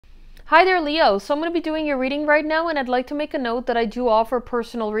Hi there, Leo. So I'm going to be doing your reading right now, and I'd like to make a note that I do offer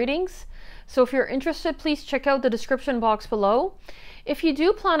personal readings. So if you're interested, please check out the description box below. If you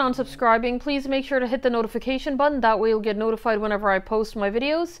do plan on subscribing, please make sure to hit the notification button. That way you'll get notified whenever I post my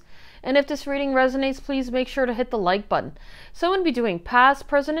videos. And if this reading resonates, please make sure to hit the like button. So I'm going to be doing past,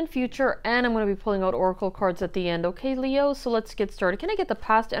 present, and future, and I'm going to be pulling out oracle cards at the end. Okay, Leo? So let's get started. Can I get the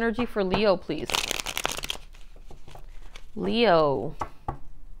past energy for Leo, please? Leo.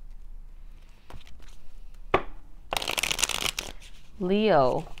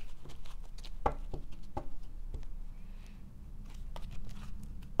 Leo.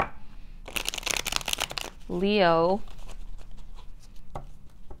 Leo.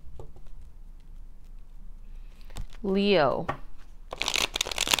 Leo.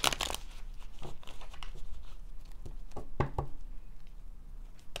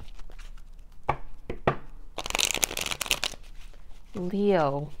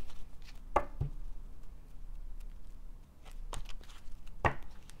 Leo.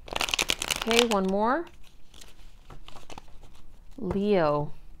 Okay, one more.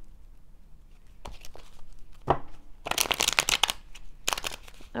 Leo.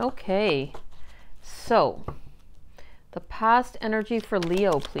 Okay, so the past energy for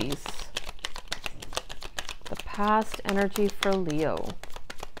Leo, please. The past energy for Leo.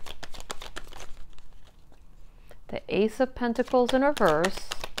 The Ace of Pentacles in reverse.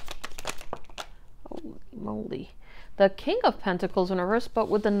 Holy moly. The King of Pentacles in reverse, but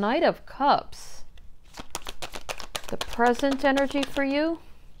with the Knight of Cups. The present energy for you.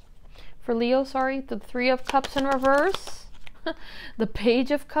 For Leo, sorry. The Three of Cups in reverse. The Page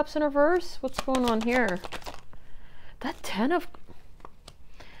of Cups in reverse. What's going on here? That Ten of...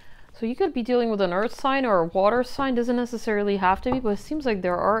 So you could be dealing with an earth sign or a water sign. Doesn't necessarily have to be, but it seems like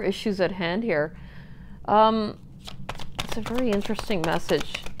there are issues at hand here. It's a very interesting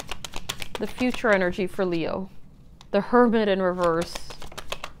message. The future energy for Leo. The Hermit in reverse.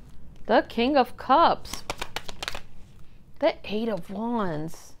 The King of Cups. The Eight of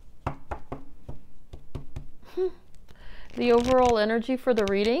Wands. The overall energy for the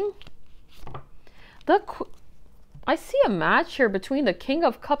reading. I see a match here between the King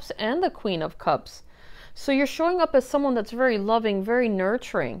of Cups and the Queen of Cups. So you're showing up as someone that's very loving, very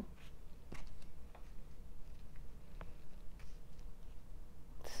nurturing.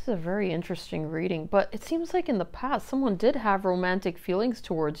 This is a very interesting reading, but it seems like in the past someone did have romantic feelings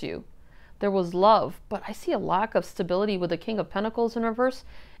towards you. There was love, but I see a lack of stability with the King of Pentacles in reverse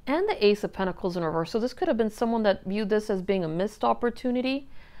and the Ace of Pentacles in reverse. So this could have been someone that viewed this as being a missed opportunity,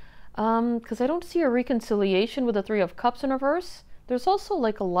 because I don't see a reconciliation with the Three of Cups in reverse. There's also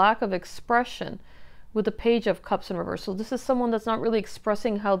like a lack of expression with the Page of Cups in reverse. So this is someone that's not really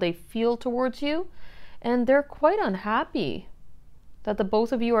expressing how they feel towards you, and they're quite unhappy that the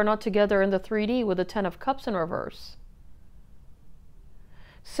both of you are not together in the 3D with the Ten of Cups in reverse.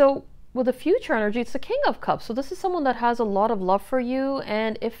 So with the future energy, it's the King of Cups. So this is someone that has a lot of love for you,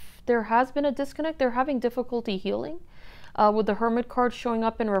 and if there has been a disconnect, they're having difficulty healing. With the Hermit card showing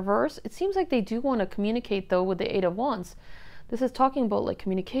up in reverse, it seems like they do want to communicate though with the Eight of Wands. This is talking about like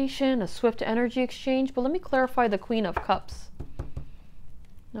communication, a swift energy exchange, but let me clarify the Queen of Cups.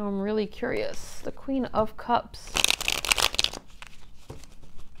 Now I'm really curious. The Queen of Cups.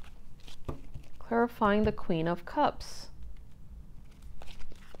 Clarifying the Queen of Cups.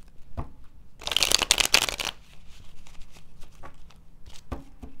 So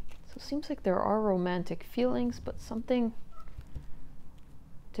it seems like there are romantic feelings, but something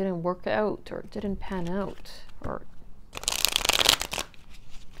didn't work out or didn't pan out. Or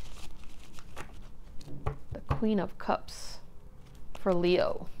the Queen of Cups for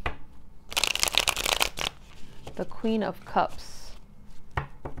Leo. The Queen of Cups.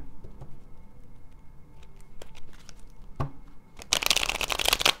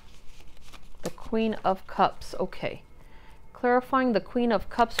 Queen of Cups. Okay. Clarifying the Queen of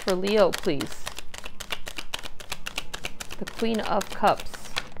Cups for Leo, please. The Queen of Cups.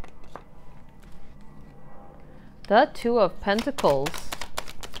 The Two of Pentacles.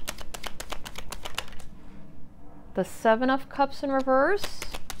 The Seven of Cups in reverse.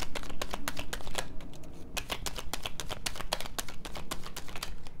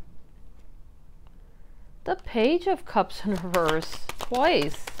 The Page of Cups in reverse.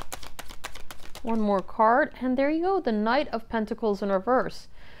 Twice. One more card, and there you go, the Knight of Pentacles in reverse.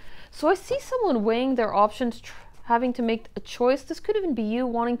 So I see someone weighing their options, having to make a choice. This could even be you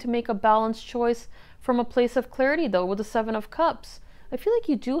wanting to make a balanced choice from a place of clarity, though, with the Seven of Cups. I feel like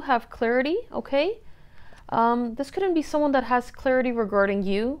you do have clarity, okay? This couldn't be someone that has clarity regarding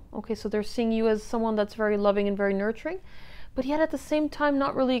you. Okay, so they're seeing you as someone that's very loving and very nurturing. but yet at the same time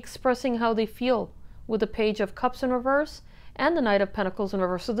not really expressing how they feel, with the Page of Cups in reverse and the Knight of Pentacles in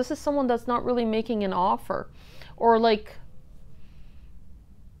reverse. So this is someone that's not really making an offer, or like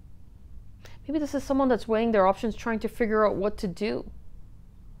maybe this is someone that's weighing their options, trying to figure out what to do.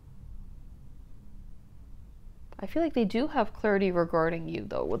 I feel like they do have clarity regarding you,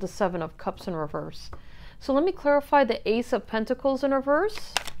 though, with the Seven of Cups in reverse. So let me clarify the Ace of Pentacles in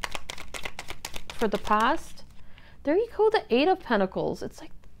reverse for the past. There you go, the Eight of Pentacles. It's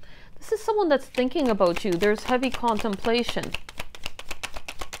like this is someone that's thinking about you. There's heavy contemplation.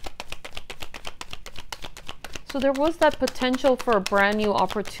 So there was that potential for a brand new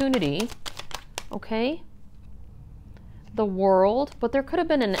opportunity. Okay, the World, but there could have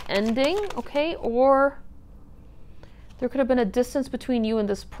been an ending, okay, or there could have been a distance between you and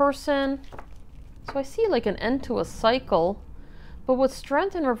this person. So I see like an end to a cycle, but with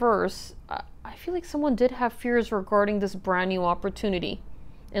Strength in reverse, I feel like someone did have fears regarding this brand new opportunity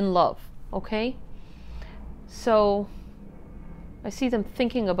in love, okay? So I see them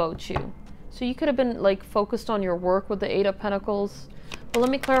thinking about you. So you could have been like focused on your work with the Eight of Pentacles. But let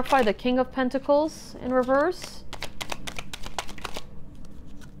me clarify the King of Pentacles in reverse.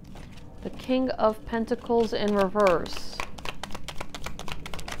 The King of Pentacles in reverse.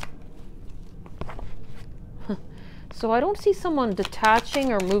 So I don't see someone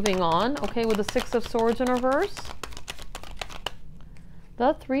detaching or moving on, okay, with the Six of Swords in reverse.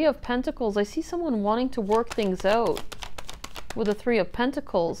 The Three of Pentacles, I see someone wanting to work things out with the Three of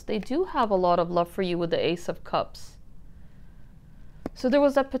Pentacles. They do have a lot of love for you with the Ace of Cups. So there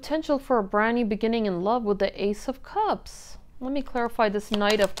was that potential for a brand new beginning in love with the Ace of Cups. Let me clarify this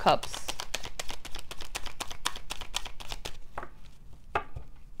Knight of Cups.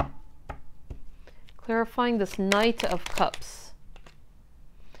 Clarifying this Knight of Cups.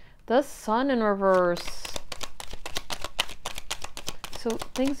 The Sun in reverse. So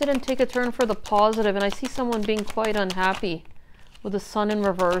things didn't take a turn for the positive, and I see someone being quite unhappy with the Sun in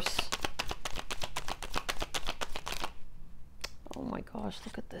reverse. Oh my gosh,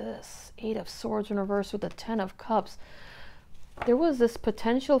 look at this. Eight of Swords in reverse with the Ten of Cups. There was this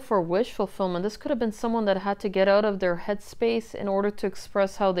potential for wish fulfillment. This could have been someone that had to get out of their headspace in order to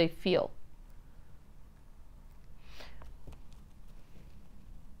express how they feel.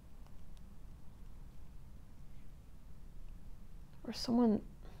 Or someone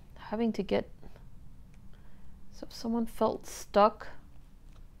having to get... So if someone felt stuck,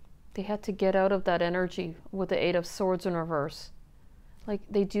 they had to get out of that energy with the Eight of Swords in reverse. Like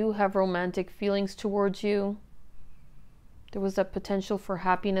they do have romantic feelings towards you. There was that potential for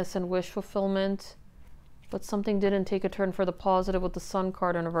happiness and wish fulfillment, but something didn't take a turn for the positive with the Sun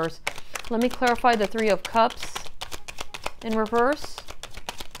card in reverse. Let me clarify the Three of Cups in reverse.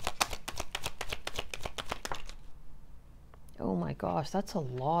 Oh my gosh, that's a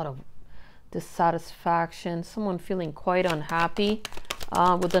lot of dissatisfaction. Someone feeling quite unhappy.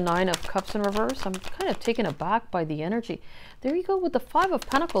 With the Nine of Cups in reverse, I'm kind of taken aback by the energy. There you go with the Five of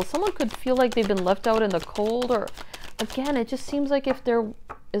Pentacles. Someone could feel like they've been left out in the cold, or again, it just seems like if there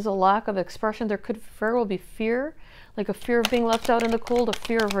is a lack of expression, there could very well be fear, like a fear of being left out in the cold, a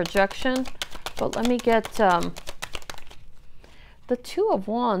fear of rejection. But let me get the Two of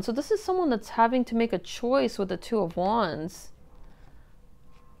Wands. So this is someone that's having to make a choice with the Two of Wands.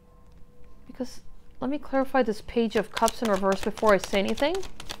 Because let me clarify this Page of Cups in reverse before I say anything.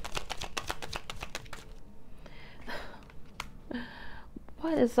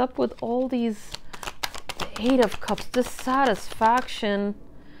 What is up with all these Eight of Cups, dissatisfaction?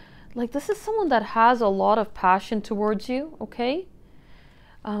 Like this is someone that has a lot of passion towards you, okay?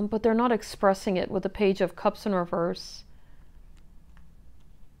 But they're not expressing it with the Page of Cups in reverse.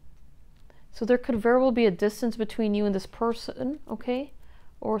 So there could very well be a distance between you and this person, okay?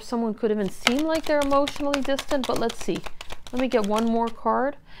 Or someone could even seem like they're emotionally distant, but let's see. Let me get one more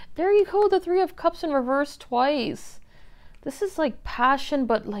card. There you go, the Three of Cups in reverse twice. This is like passion,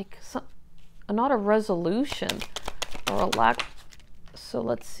 but like not a resolution or a lack. So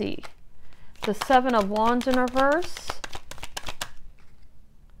let's see. The Seven of Wands in reverse.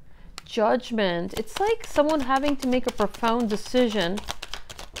 Judgment. It's like someone having to make a profound decision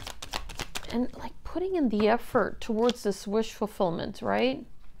and like putting in the effort towards this wish fulfillment, right?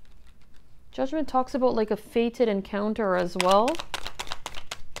 Judgment talks about like a fated encounter as well.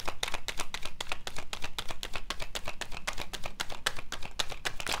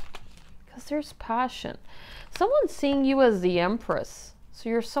 Because there's passion. Someone's seeing you as the Empress. So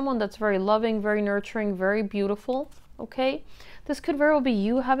you're someone that's very loving, very nurturing, very beautiful, okay? This could very well be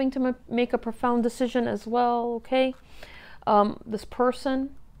you having to make a profound decision as well, okay? This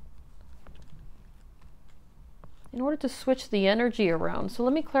person in order to switch the energy around. So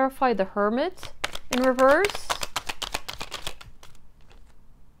let me clarify the Hermit in reverse.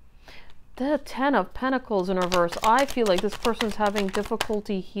 The Ten of Pentacles in reverse. I feel like this person's having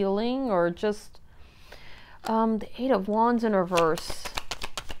difficulty healing, or just the Eight of Wands in reverse.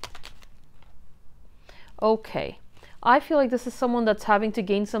 Okay. I feel like this is someone that's having to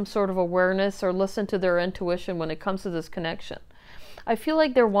gain some sort of awareness or listen to their intuition when it comes to this connection. I feel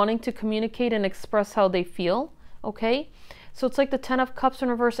like they're wanting to communicate and express how they feel. Okay. So it's like the Ten of Cups in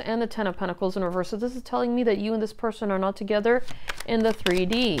reverse and the Ten of Pentacles in reverse. So this is telling me that you and this person are not together in the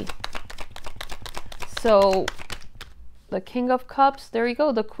 3D. So the King of Cups, there you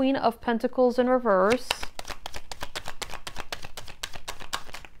go. The Queen of Pentacles in reverse.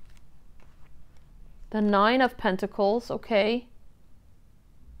 The Nine of Pentacles, okay.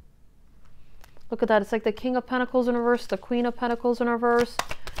 Look at that. It's like the King of Pentacles in reverse, the Queen of Pentacles in reverse.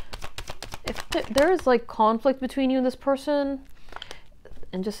 If there is like conflict between you and this person,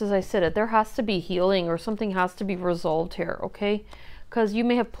 and just as I said it, there has to be healing, or something has to be resolved here, okay? Because you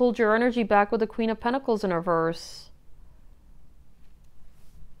may have pulled your energy back with the Queen of Pentacles in reverse.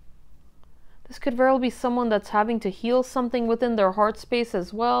 This could very well be someone that's having to heal something within their heart space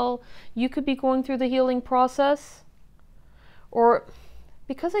as well. You could be going through the healing process. Or,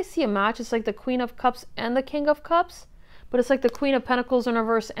 because I see a match, it's like the Queen of Cups and the King of Cups. But it's like the Queen of Pentacles in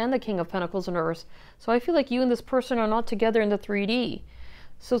reverse and the King of Pentacles in reverse. So I feel like you and this person are not together in the 3D.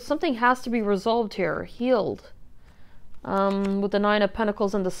 So something has to be resolved here, healed. With the Nine of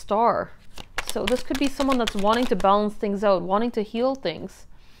Pentacles and the Star. So this could be someone that's wanting to balance things out, wanting to heal things.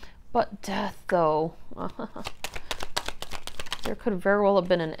 But death, though. There could very well have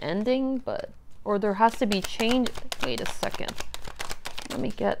been an ending, but... Or there has to be change. Wait a second. Let me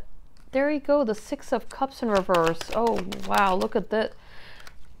get... There you go, the Six of Cups in reverse. Oh, wow, look at that.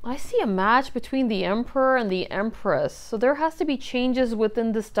 I see a match between the Emperor and the Empress. So there has to be changes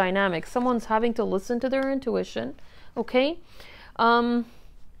within this dynamic. Someone's having to listen to their intuition. Okay, so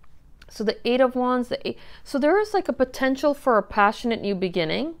the Eight of Wands, so there is like a potential for a passionate new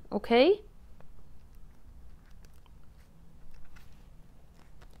beginning. Okay,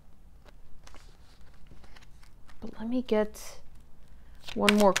 but let me get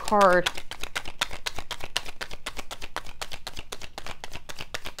one more card.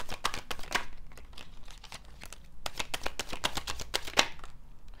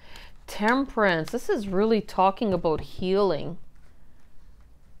 Temperance. This is really talking about healing.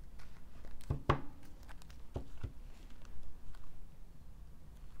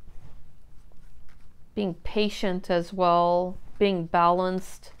 Being patient as well, being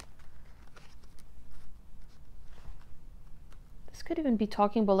balanced. This could even be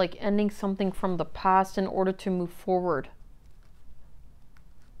talking about like ending something from the past in order to move forward.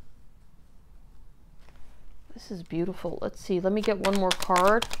 This is beautiful. Let's see. Let me get one more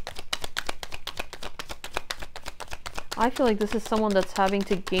card. I feel like this is someone that's having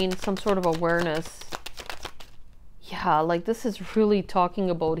to gain some sort of awareness. Yeah, like this is really talking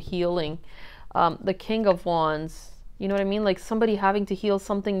about healing. The King of Wands, you know what I mean? Like somebody having to heal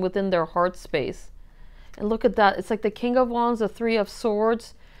something within their heart space. And look at that. It's like the King of Wands, the Three of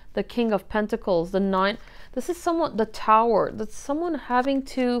Swords, the King of Pentacles, the Nine. This is someone, the Tower. That's someone having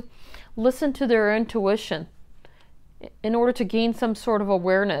to listen to their intuition in order to gain some sort of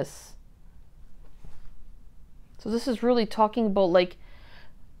awareness. So this is really talking about like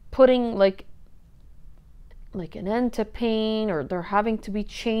putting like an end to pain, or there having to be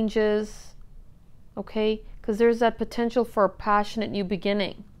changes, okay? Because there's that potential for a passionate new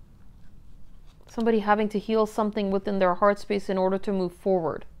beginning. Somebody having to heal something within their heart space in order to move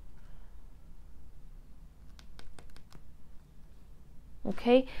forward.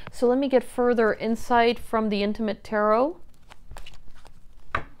 Okay, so let me get further insight from the Intimate Tarot.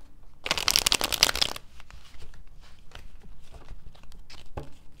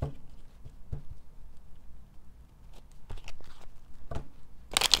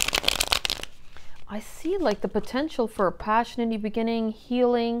 I see like the potential for a passionate new beginning,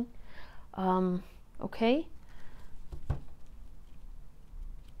 healing, okay?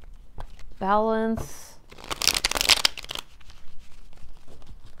 Balance.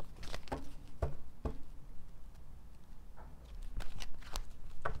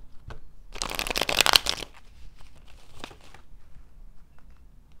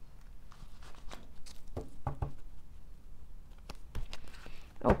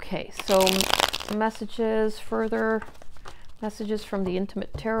 Okay, so messages, further messages from the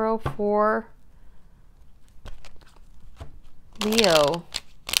Intimate Tarot for Leo.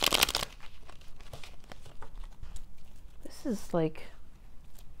 This is like,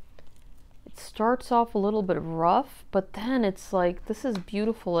 it's starts off a little bit rough, but then it's like, this is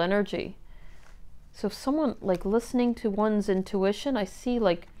beautiful energy. So if someone like listening to one's intuition, I see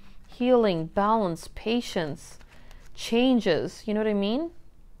like healing, balance, patience, changes, you know what I mean?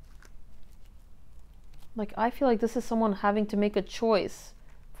 Like, I feel like this is someone having to make a choice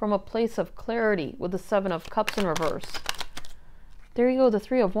from a place of clarity with the Seven of Cups in reverse. There you go, the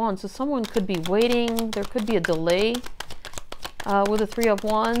Three of Wands. So someone could be waiting. There could be a delay with the Three of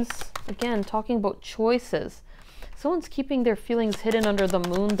Wands. Again, talking about choices. Someone's keeping their feelings hidden under the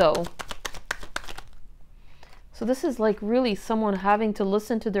moon, though. So this is like really someone having to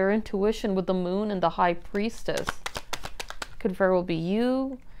listen to their intuition with the moon and the High Priestess. Could very well be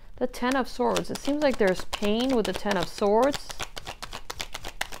you. The Ten of Swords. It seems like there's pain with the Ten of Swords.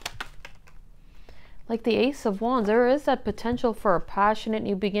 Like the Ace of Wands. There is that potential for a passionate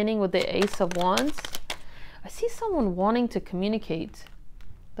new beginning with the Ace of Wands. I see someone wanting to communicate.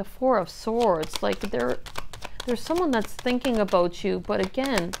 The Four of Swords. Like there's someone that's thinking about you, but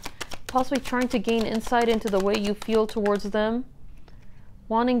again, possibly trying to gain insight into the way you feel towards them.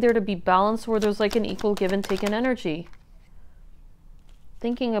 Wanting there to be balance where there's like an equal give and take in energy.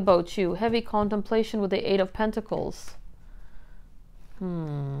 Thinking about you. Heavy contemplation with the Eight of Pentacles.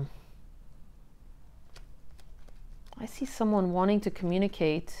 I see someone wanting to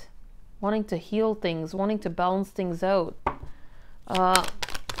communicate, wanting to heal things, wanting to balance things out.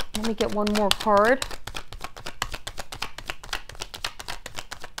 Let me get one more card.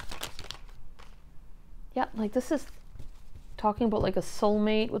 Yeah, like this is talking about like a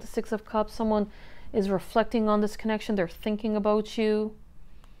soulmate with the Six of Cups. Someone is reflecting on this connection. They're thinking about you.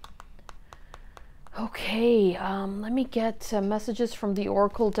 Okay, let me get messages from the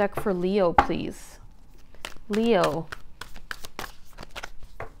Oracle deck for Leo, please. Leo.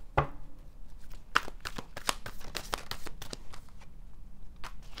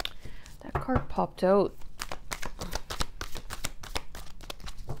 That card popped out.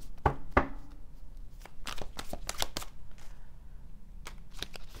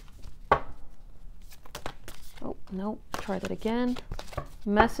 Oh, no, try that again.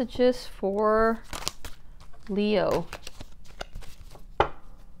 Messages for Leo.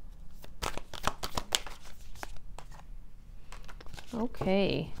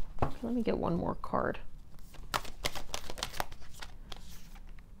 Okay, let me get one more card.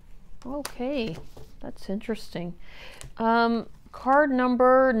 Okay, that's interesting. Card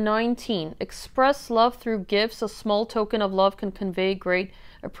number 19. Express love through gifts. A small token of love can convey great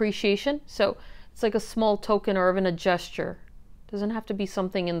appreciation. So it's like a small token or even a gesture. Doesn't have to be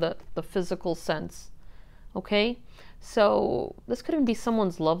something in the physical sense. Okay, so this could even be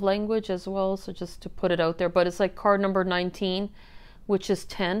someone's love language as well, so just to put it out there. But it's like card number 19, which is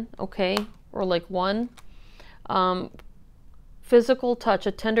 10, okay, or like 1. Physical touch.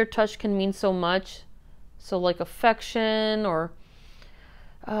 A tender touch can mean so much. So like affection, or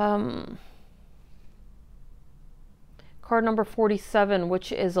card number 47,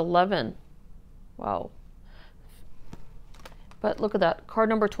 which is 11. Wow. But look at that. Card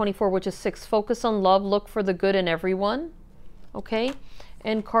number 24, which is 6. Focus on love. Look for the good in everyone. Okay.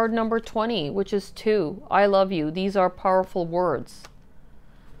 And card number 20, which is 2. I love you. These are powerful words.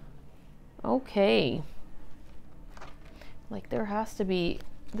 Okay. Like there has to be,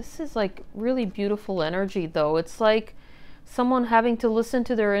 this is like really beautiful energy though. It's like someone having to listen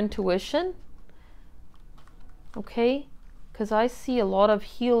to their intuition. Okay. Because I see a lot of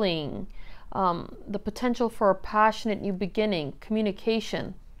healing. The potential for a passionate new beginning,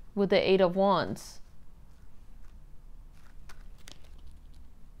 communication with the Eight of Wands.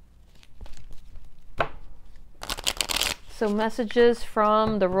 So messages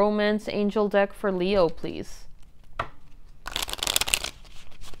from the Romance Angel deck for Leo, please.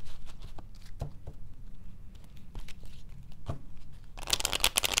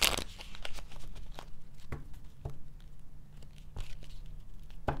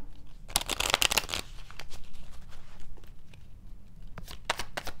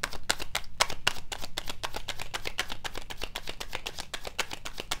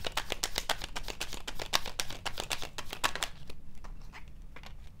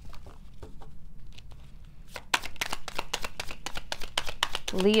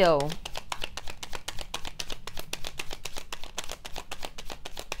 Leo.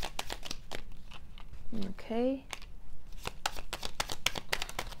 Okay.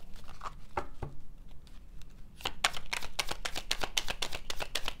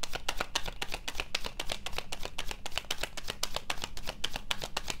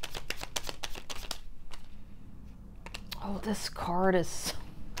 Oh, this card is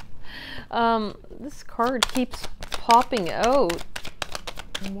this card keeps popping out.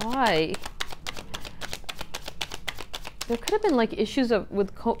 Why? There could have been like issues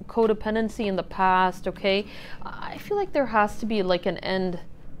with codependency in the past, okay? I feel like there has to be like an end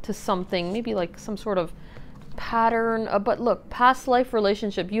to something, maybe like some sort of pattern. But look, past life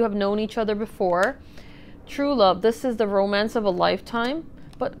relationship, you have known each other before. True love, this is the romance of a lifetime,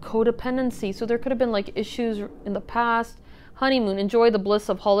 but codependency. So there could have been like issues in the past. Honeymoon, enjoy the bliss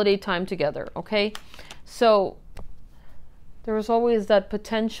of holiday time together, okay? So there was always that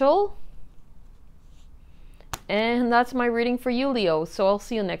potential. And that's my reading for you, Leo. So I'll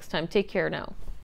see you next time. Take care now.